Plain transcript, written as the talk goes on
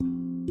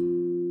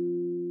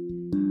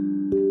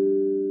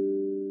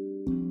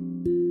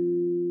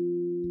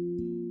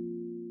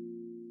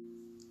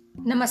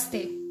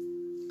Namaste.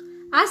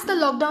 As the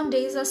lockdown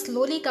days are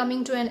slowly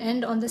coming to an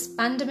end on this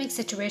pandemic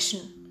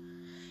situation,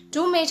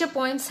 two major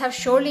points have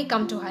surely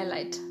come to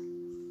highlight.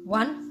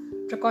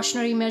 One,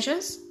 precautionary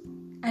measures,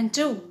 and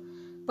two,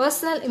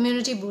 personal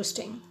immunity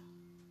boosting.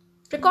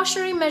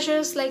 Precautionary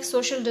measures like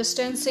social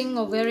distancing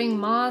or wearing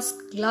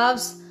masks,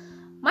 gloves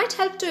might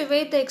help to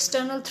evade the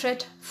external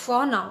threat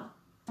for now.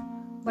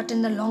 But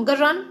in the longer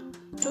run,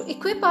 to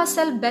equip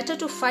ourselves better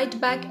to fight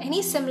back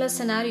any similar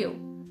scenario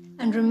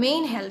and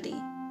remain healthy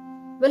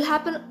will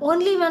happen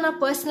only when our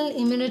personal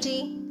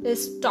immunity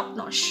is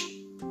top-notch.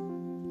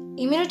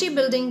 Immunity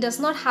building does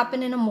not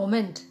happen in a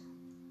moment,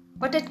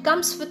 but it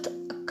comes with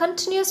a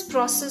continuous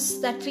process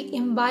that we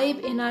imbibe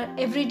in our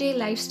everyday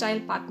lifestyle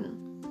pattern.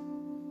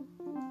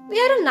 We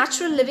are a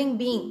natural living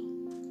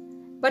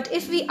being, but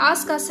if we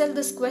ask ourselves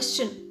this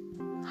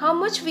question, how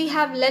much we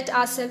have let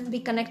ourselves be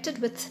connected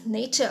with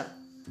nature,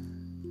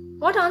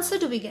 what answer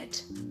do we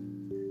get?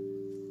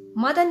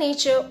 Mother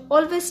Nature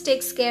always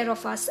takes care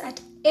of us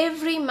at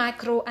every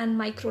macro and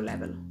micro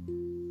level.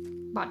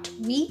 But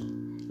we,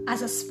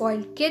 as a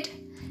spoiled kid,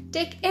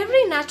 take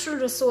every natural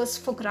resource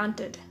for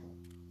granted.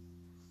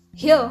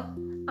 Here,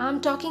 I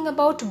am talking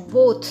about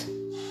both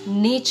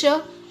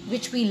nature,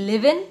 which we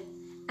live in,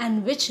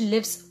 and which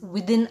lives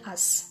within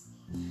us.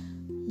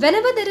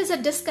 Whenever there is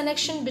a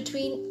disconnection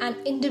between an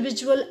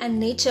individual and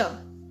nature,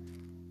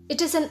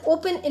 it is an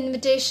open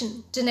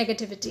invitation to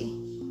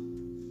negativity.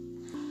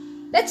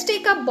 Let's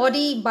take our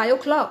body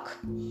bioclock,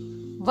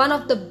 one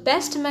of the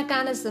best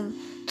mechanisms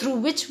through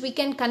which we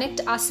can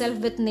connect ourselves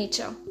with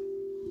nature.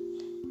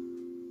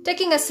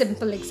 Taking a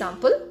simple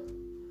example,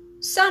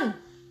 sun,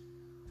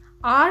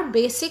 our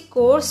basic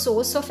core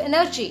source of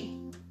energy.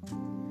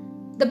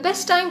 The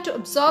best time to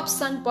absorb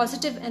sun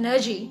positive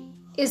energy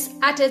is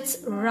at its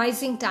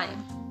rising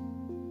time.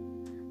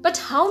 But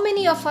how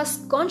many of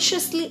us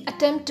consciously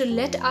attempt to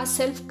let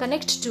ourselves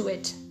connect to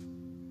it?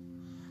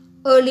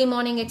 Early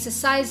morning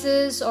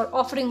exercises or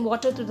offering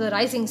water to the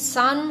rising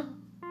sun.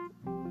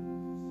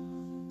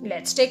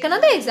 Let's take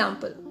another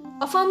example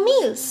of our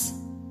meals.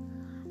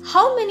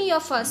 How many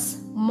of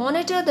us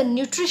monitor the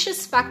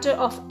nutritious factor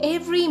of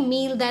every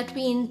meal that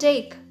we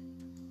intake?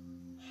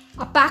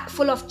 A pack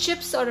full of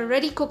chips or a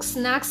ready-cooked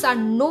snacks are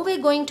no way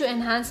going to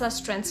enhance our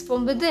strength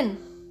from within.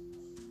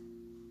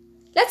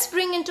 Let's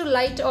bring into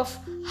light of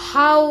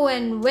how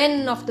and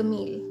when of the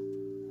meal.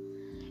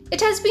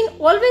 It has been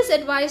always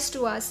advised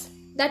to us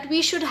that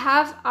we should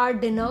have our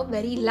dinner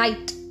very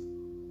light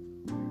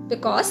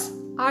because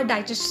our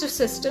digestive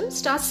system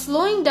starts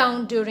slowing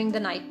down during the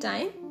night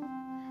time,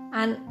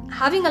 and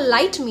having a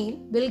light meal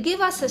will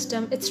give our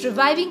system its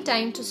reviving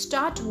time to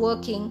start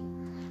working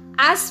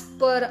as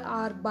per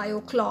our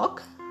bio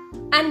clock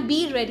and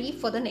be ready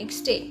for the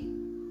next day.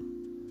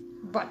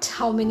 But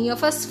how many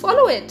of us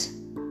follow it?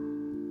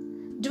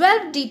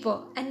 Delve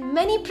deeper and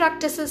many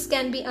practices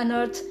can be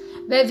unearthed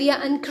where we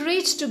are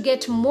encouraged to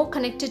get more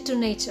connected to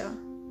nature.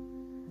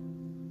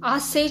 Our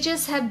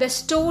sages have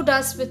bestowed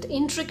us with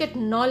intricate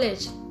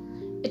knowledge.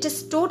 It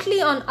is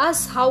totally on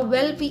us how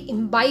well we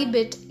imbibe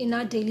it in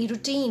our daily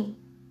routine.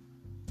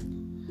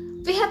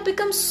 We have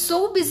become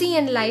so busy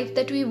in life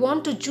that we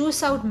want to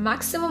juice out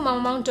maximum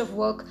amount of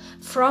work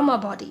from our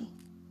body.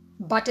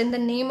 But in the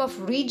name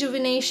of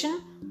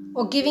rejuvenation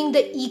or giving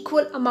the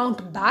equal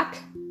amount back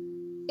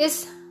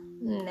is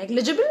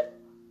negligible,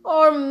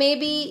 or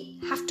maybe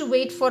have to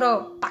wait for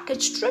a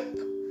package trip.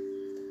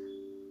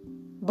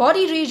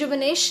 Body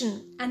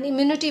rejuvenation and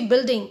immunity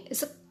building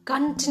is a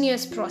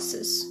continuous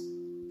process.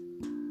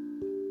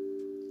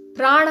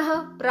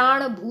 Pranaha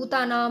prana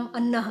bhutanam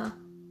annaha.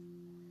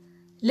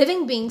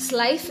 Living beings'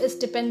 life is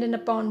dependent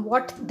upon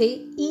what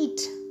they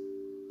eat.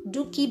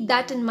 Do keep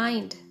that in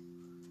mind.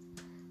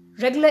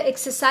 Regular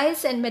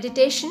exercise and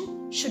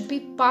meditation should be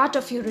part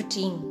of your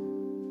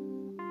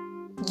routine.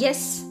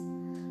 Yes,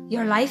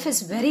 your life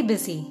is very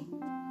busy.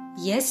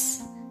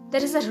 Yes,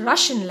 there is a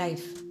rush in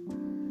life.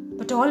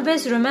 But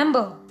always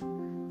remember,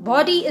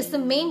 body is the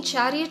main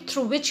chariot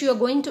through which you are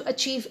going to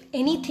achieve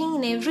anything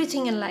and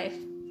everything in life.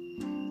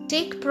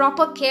 Take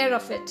proper care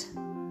of it.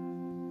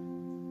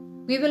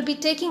 We will be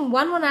taking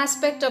one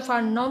aspect of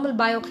our normal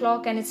bio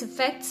clock and its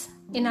effects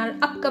in our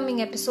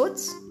upcoming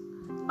episodes.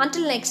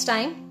 Until next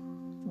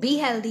time, be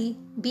healthy,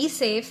 be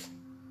safe,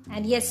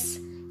 and yes,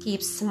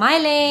 keep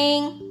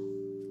smiling.